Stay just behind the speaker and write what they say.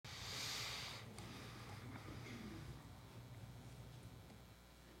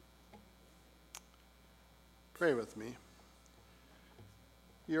Pray with me.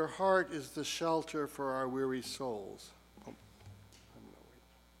 Your heart is the shelter for our weary souls.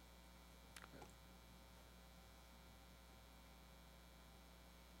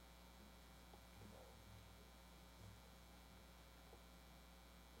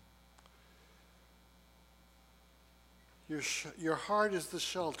 Your heart is the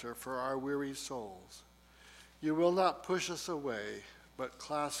shelter for our weary souls. You will not push us away, but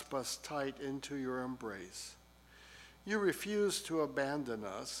clasp us tight into your embrace. You refuse to abandon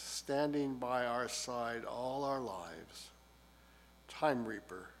us, standing by our side all our lives. Time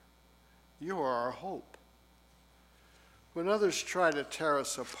Reaper, you are our hope. When others try to tear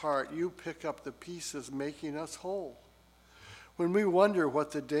us apart, you pick up the pieces, making us whole. When we wonder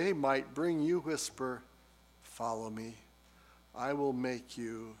what the day might bring, you whisper, "Follow me. I will make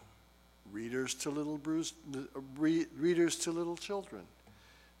you readers to little children,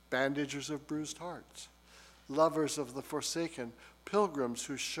 bandagers of bruised hearts, lovers of the forsaken, pilgrims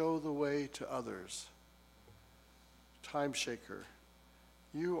who show the way to others. Time Shaker,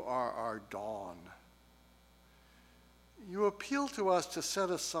 you are our dawn. You appeal to us to set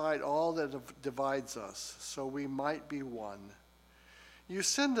aside all that divides us so we might be one. You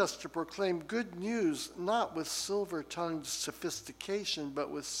send us to proclaim good news, not with silver-tongued sophistication, but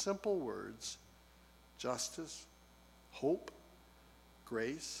with simple words: justice, hope,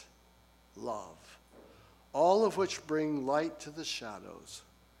 grace, love, all of which bring light to the shadows.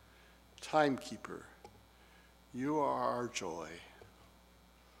 Timekeeper, you are our joy.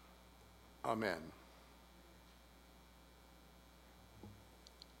 Amen.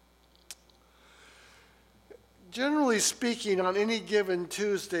 Generally speaking, on any given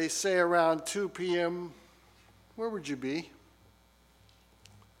Tuesday, say around 2 p.m., where would you be?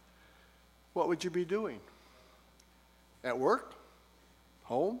 What would you be doing? At work?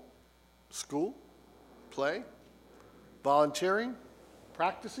 Home? School? Play? Volunteering?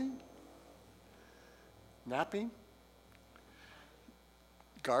 Practicing? Napping?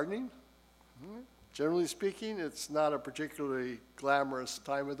 Gardening? Generally speaking, it's not a particularly glamorous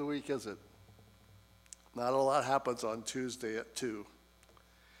time of the week, is it? Not a lot happens on Tuesday at 2.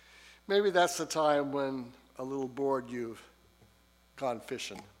 Maybe that's the time when, a little bored, you've gone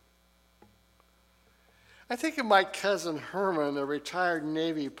fishing. I think of my cousin Herman, a retired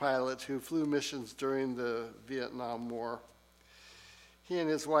Navy pilot who flew missions during the Vietnam War. He and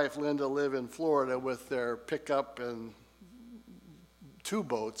his wife Linda live in Florida with their pickup and 2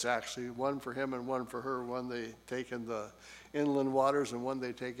 boats, actually, one for him and one for her, one they take in the inland waters and one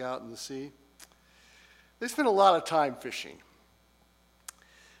they take out in the sea. They spent a lot of time fishing.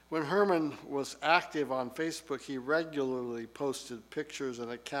 When Herman was active on Facebook, he regularly posted pictures and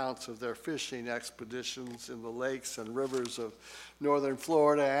accounts of their fishing expeditions in the lakes and rivers of northern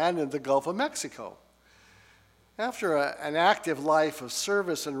Florida and in the Gulf of Mexico. After an active life of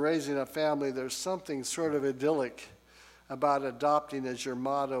service and raising a family, there's something sort of idyllic about adopting as your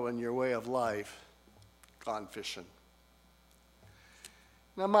motto and your way of life, gone fishing.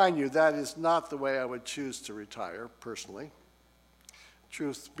 Now, mind you, that is not the way I would choose to retire, personally.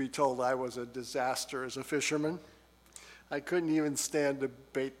 Truth be told, I was a disaster as a fisherman. I couldn't even stand to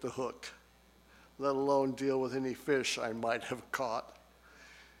bait the hook, let alone deal with any fish I might have caught.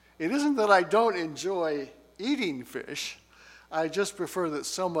 It isn't that I don't enjoy eating fish. I just prefer that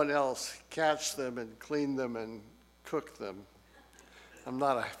someone else catch them and clean them and cook them. I'm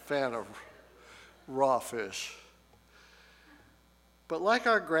not a fan of raw fish. But like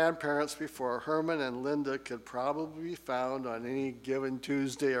our grandparents before, Herman and Linda could probably be found on any given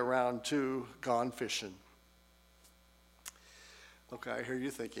Tuesday around 2, gone fishing. Okay, I hear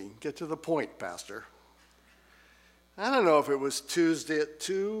you thinking, get to the point, Pastor. I don't know if it was Tuesday at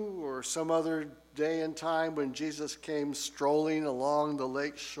 2 or some other day and time when Jesus came strolling along the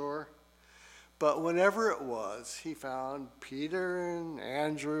lake shore. But whenever it was, he found Peter and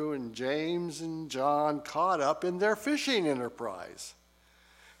Andrew and James and John caught up in their fishing enterprise.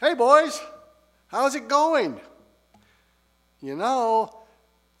 Hey, boys, how's it going? You know,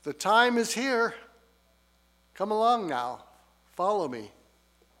 the time is here. Come along now. Follow me.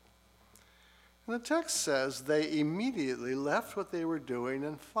 And the text says they immediately left what they were doing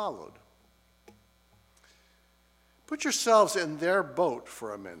and followed. Put yourselves in their boat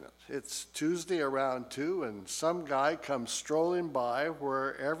for a minute. It's Tuesday around 2, and some guy comes strolling by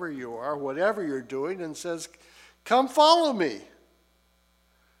wherever you are, whatever you're doing, and says, "Come follow me."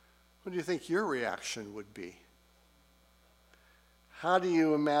 What do you think your reaction would be? How do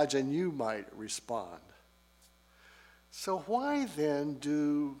you imagine you might respond? So why then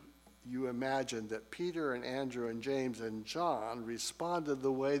do you imagine that Peter and Andrew and James and John responded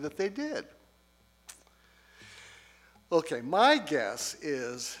the way that they did? Okay, my guess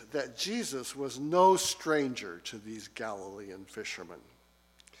is that Jesus was no stranger to these Galilean fishermen.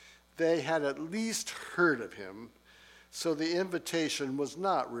 They had at least heard of him, so the invitation was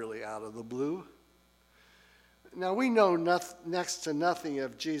not really out of the blue. Now, we know next to nothing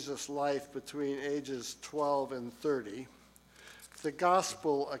of Jesus' life between ages 12 and 30. The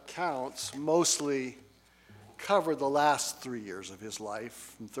gospel accounts mostly cover the last 3 years of his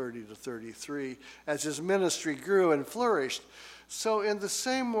life, from 30 to 33, as his ministry grew and flourished. So in the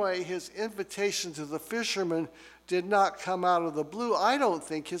same way, his invitation to the fishermen did not come out of the blue. I don't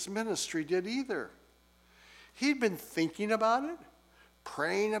think his ministry did either. He'd been thinking about it,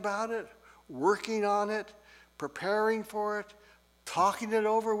 praying about it, working on it, preparing for it, talking it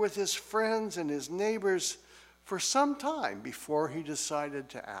over with his friends and his neighbors for some time before he decided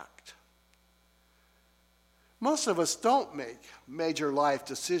to act. Most of us don't make major life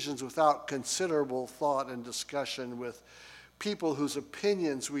decisions without considerable thought and discussion with people whose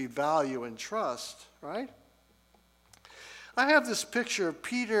opinions we value and trust, right? I have this picture of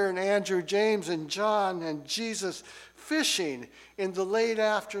Peter and Andrew, James and John and Jesus fishing in the late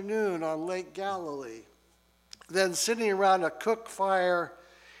afternoon on Lake Galilee, then sitting around a cook fire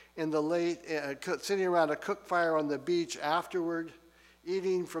on the beach afterward,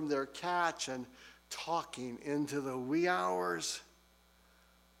 eating from their catch and talking into the wee hours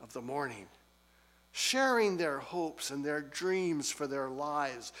of the morning, sharing their hopes and their dreams for their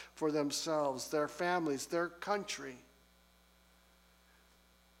lives, for themselves, their families, their country.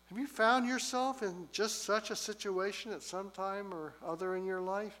 Have you found yourself in just such a situation at some time or other in your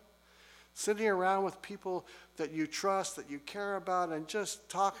life? Sitting around with people that you trust, that you care about, and just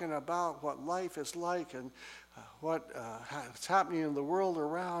talking about what life is like and what's happening in the world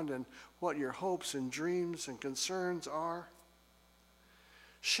around and what your hopes and dreams and concerns are.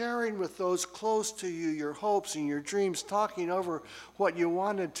 Sharing with those close to you your hopes and your dreams, talking over what you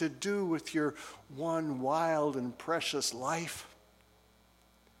wanted to do with your one wild and precious life.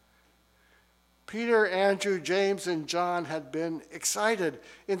 Peter, Andrew, James, and John had been excited,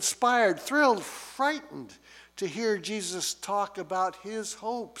 inspired, thrilled, frightened to hear Jesus talk about his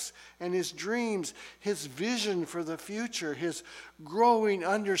hopes and his dreams, his vision for the future, his growing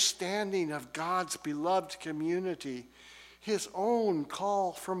understanding of God's beloved community, his own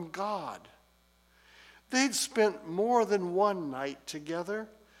call from God. They'd spent more than one night together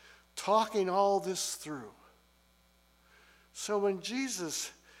talking all this through. So when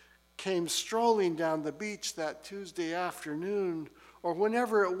Jesus came strolling down the beach that Tuesday afternoon, or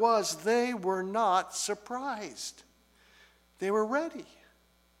whenever it was, they were not surprised. They were ready.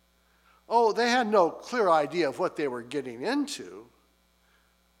 Oh, they had no clear idea of what they were getting into,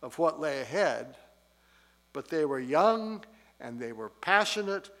 of what lay ahead, but they were young and they were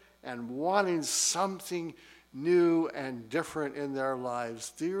passionate and wanting something new and different in their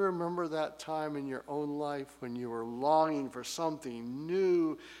lives. Do you remember that time in your own life when you were longing for something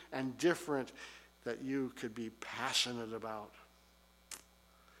new and different that you could be passionate about?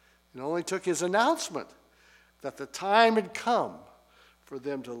 It only took his announcement that the time had come for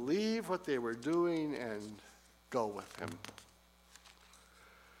them to leave what they were doing and go with him.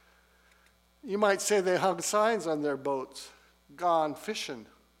 You might say they hung signs on their boats, "Gone fishing."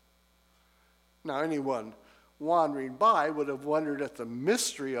 Now, anyone wandering by would have wondered at the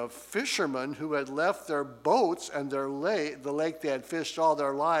mystery of fishermen who had left their boats and the lake they had fished all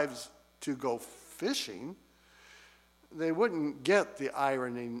their lives to go fishing. They wouldn't get the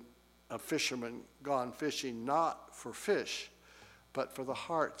irony of fishermen gone fishing, not for fish, but for the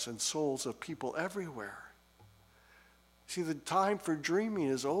hearts and souls of people everywhere. See, the time for dreaming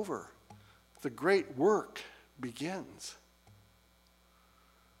is over. The great work begins.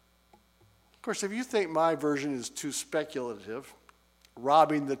 Of course, if you think my version is too speculative,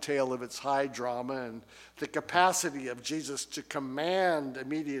 robbing the tale of its high drama and the capacity of Jesus to command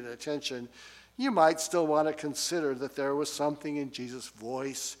immediate attention, you might still want to consider that there was something in Jesus'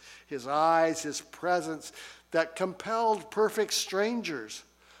 voice, his eyes, his presence that compelled perfect strangers,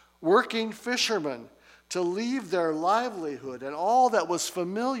 working fishermen, to leave their livelihood and all that was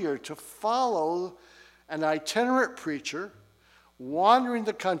familiar to follow an itinerant preacher wandering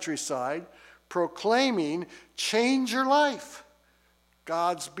the countryside, proclaiming, "Change your life.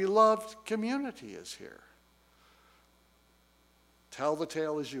 God's beloved community is here." Tell the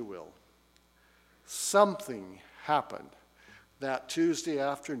tale as you will. Something happened that Tuesday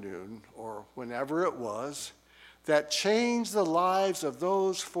afternoon, or whenever it was, that changed the lives of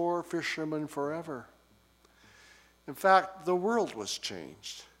those four fishermen forever. In fact, the world was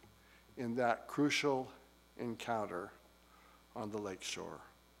changed in that crucial encounter on the lake shore.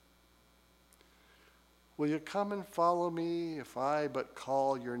 Will you come and follow me if I but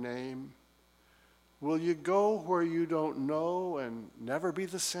call your name? Will you go where you don't know and never be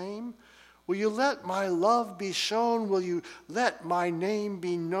the same? Will you let my love be shown? Will you let my name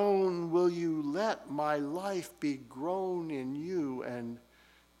be known? Will you let my life be grown in you and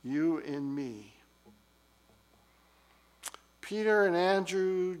you in me? Peter and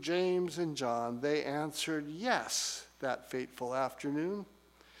Andrew, James and John, they answered yes that fateful afternoon.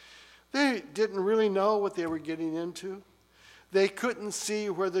 They didn't really know what they were getting into. They couldn't see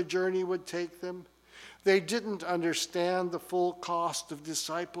where the journey would take them. They didn't understand the full cost of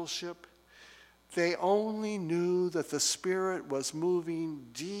discipleship. They only knew that the Spirit was moving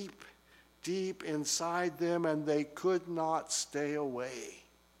deep, deep inside them, and they could not stay away.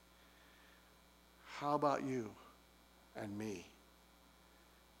 How about you and me?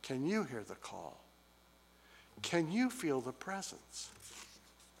 Can you hear the call? Can you feel the presence?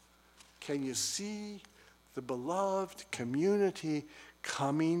 Can you see the beloved community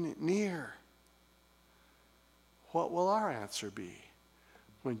coming near? What will our answer be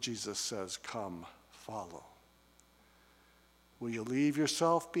when Jesus says, come, follow? Will you leave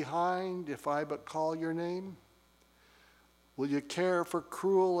yourself behind if I but call your name? Will you care for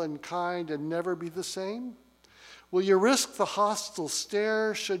cruel and kind and never be the same? Will you risk the hostile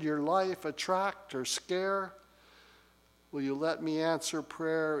stare should your life attract or scare? Will you let me answer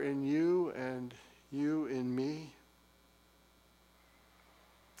prayer in you and you in me?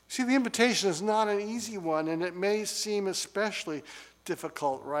 See, the invitation is not an easy one, and it may seem especially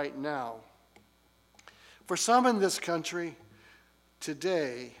difficult right now. For some in this country,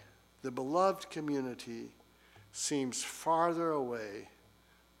 today, the beloved community seems farther away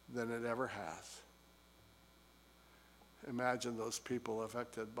than it ever has. Imagine those people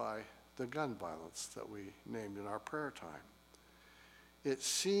affected by the gun violence that we named in our prayer time. It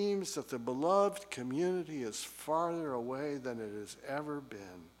seems that the beloved community is farther away than it has ever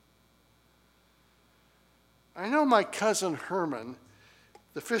been. I know my cousin Herman,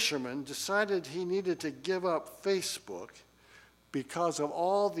 the fisherman, decided he needed to give up Facebook because of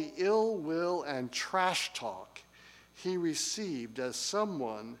all the ill will and trash talk he received as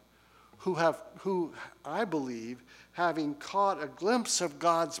someone who I believe, having caught a glimpse of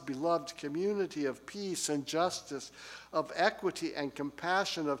God's beloved community of peace and justice, of equity and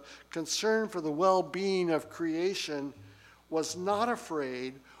compassion, of concern for the well-being of creation, was not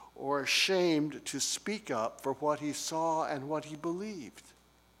afraid or ashamed to speak up for what he saw and what he believed.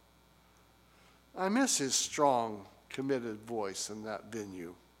 I miss his strong, committed voice in that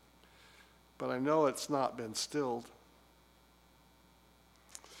venue, but I know it's not been stilled.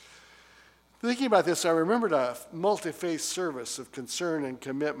 Thinking about this, I remembered a multi-faith service of concern and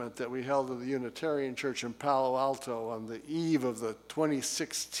commitment that we held at the Unitarian Church in Palo Alto on the eve of the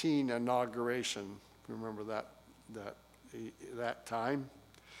 2016 inauguration. Remember that time?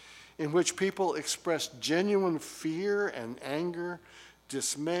 In which people expressed genuine fear and anger,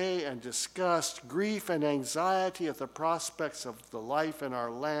 dismay and disgust, grief and anxiety at the prospects of the life in our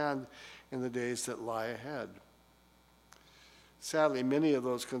land in the days that lie ahead. Sadly, many of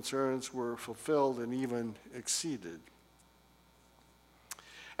those concerns were fulfilled and even exceeded.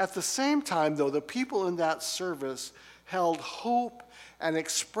 At the same time, though, the people in that service held hope and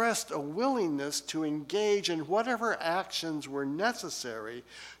expressed a willingness to engage in whatever actions were necessary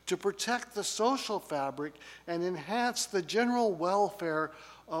to protect the social fabric and enhance the general welfare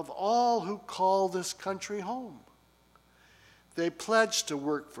of all who call this country home. They pledged to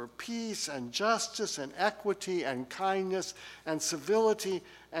work for peace and justice and equity and kindness and civility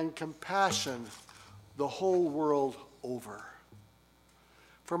and compassion the whole world over.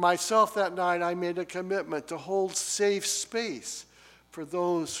 For myself that night, I made a commitment to hold safe space for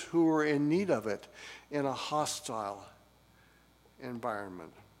those who were in need of it in a hostile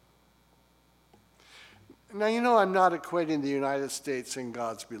environment. Now, you know, I'm not equating the United States and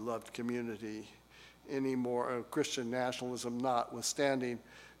God's beloved community anymore, Christian nationalism notwithstanding,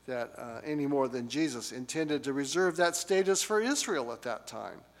 that any more than Jesus intended to reserve that status for Israel at that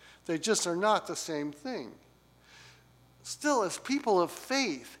time. They just are not the same thing. Still, as people of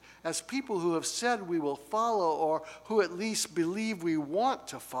faith, as people who have said we will follow, or who at least believe we want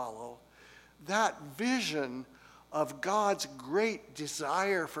to follow, that vision of God's great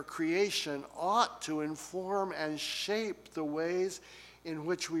desire for creation ought to inform and shape the ways in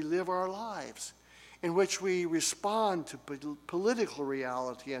which we live our lives, in which we respond to political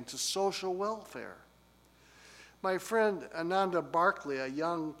reality and to social welfare. My friend Ananda Barkley, a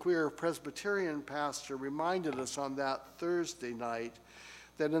young queer Presbyterian pastor, reminded us on that Thursday night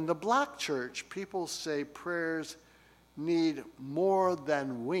that in the Black church, people say prayers need more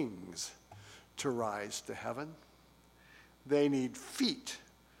than wings to rise to heaven. They need feet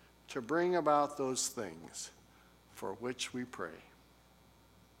to bring about those things for which we pray.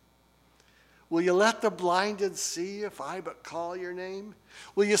 Will you let the blinded see if I but call your name?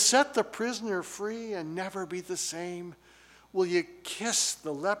 Will you set the prisoner free and never be the same? Will you kiss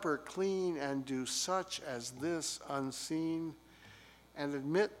the leper clean and do such as this unseen and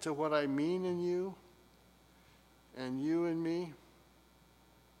admit to what I mean in you and you in me?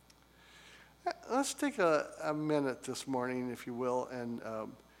 Let's take a minute this morning, if you will, and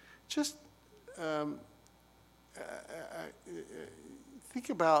just think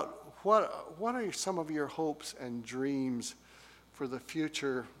about what are some of your hopes and dreams for the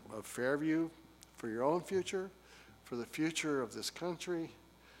future of Fairview, for your own future, for the future of this country?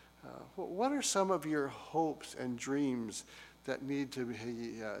 What are some of your hopes and dreams that need to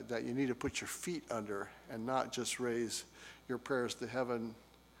be that you need to put your feet under and not just raise your prayers to heaven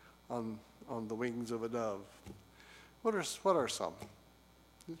on the wings of a dove? What are some?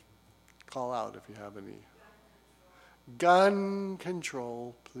 Call out if you have any. Gun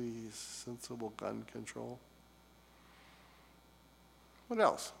control, please. Sensible gun control. What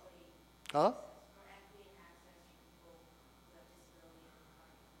else? Huh?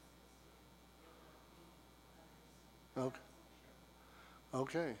 Okay.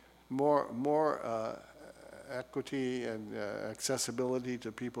 Okay. More equity and accessibility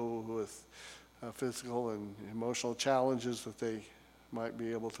to people with physical and emotional challenges, that they might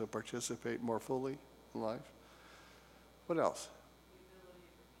be able to participate more fully in life. What else?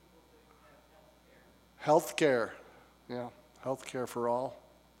 Health care. Yeah, health care for all.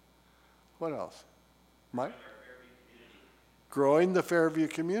 What else? Mike? Growing the Fairview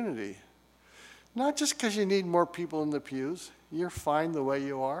community. Not just because you need more people in the pews. You're fine the way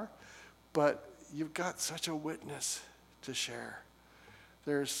you are, but you've got such a witness to share.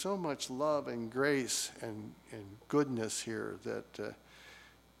 There's so much love and grace and goodness here that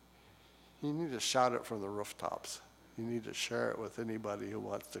you need to shout it from the rooftops. You need to share it with anybody who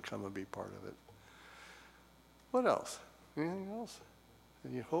wants to come and be part of it. What else? Anything else?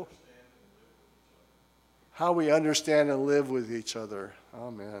 Any hope? How we understand and live with each other.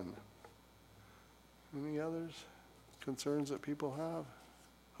 Amen. Any others? Concerns that people have?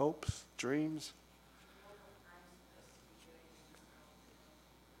 Hopes? Dreams?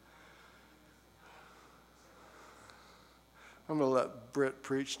 I'm going to let Britt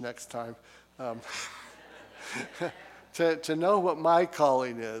preach next time. To know what my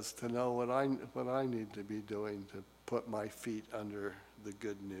calling is, to know what I need to be doing to put my feet under the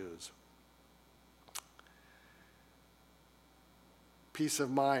good news. Peace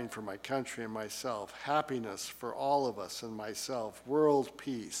of mind for my country and myself, happiness for all of us and myself, world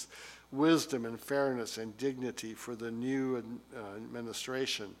peace, wisdom and fairness and dignity for the new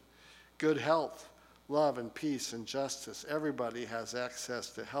administration, good health, love and peace and justice. Everybody has access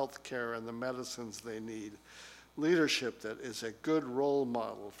to health care and the medicines they need. Leadership that is a good role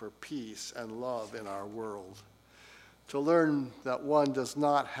model for peace and love in our world. To learn that one does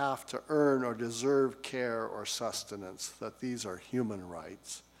not have to earn or deserve care or sustenance, that these are human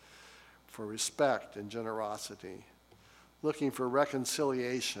rights. For respect and generosity. Looking for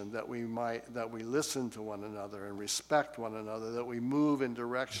reconciliation, that we listen to one another and respect one another, that we move in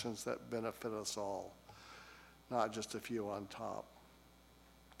directions that benefit us all, not just a few on top.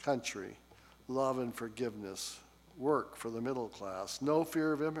 Country, love and forgiveness, work for the middle class, no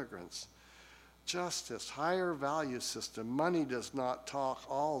fear of immigrants, justice, higher value system, money does not talk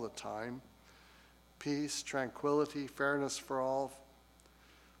all the time, peace, tranquility, fairness for all,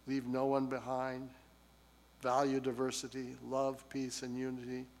 leave no one behind, value diversity, love, peace, and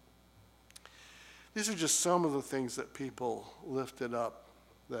unity. These are just some of the things that people lifted up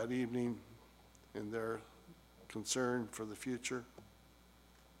that evening in their concern for the future.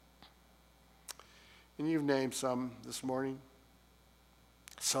 And you've named some this morning.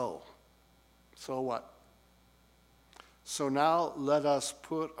 So what? So now let us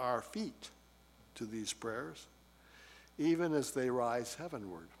put our feet to these prayers, even as they rise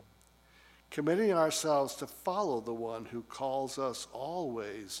heavenward, committing ourselves to follow the one who calls us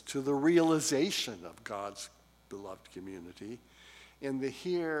always to the realization of God's beloved community in the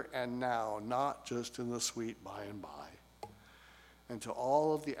here and now, not just in the sweet by and by, and to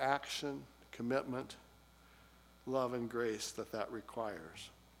all of the action, commitment, love, and grace that requires.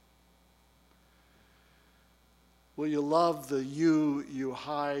 Will you love the you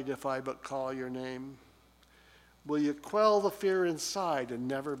hide if I but call your name? Will you quell the fear inside and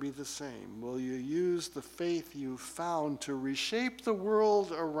never be the same? Will you use the faith you found to reshape the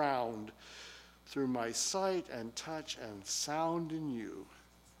world around through my sight and touch and sound in you?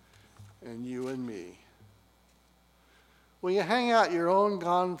 and you and me. Will you hang out your own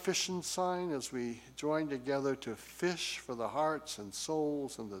gone fishing sign as we join together to fish for the hearts and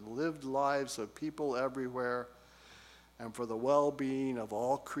souls and the lived lives of people everywhere and for the well-being of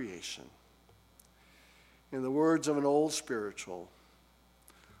all creation? In the words of an old spiritual,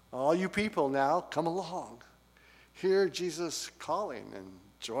 all you people now, come along. Hear Jesus calling and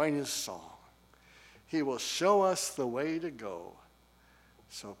join his song. He will show us the way to go.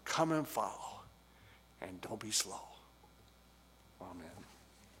 So come and follow, and don't be slow. Amen.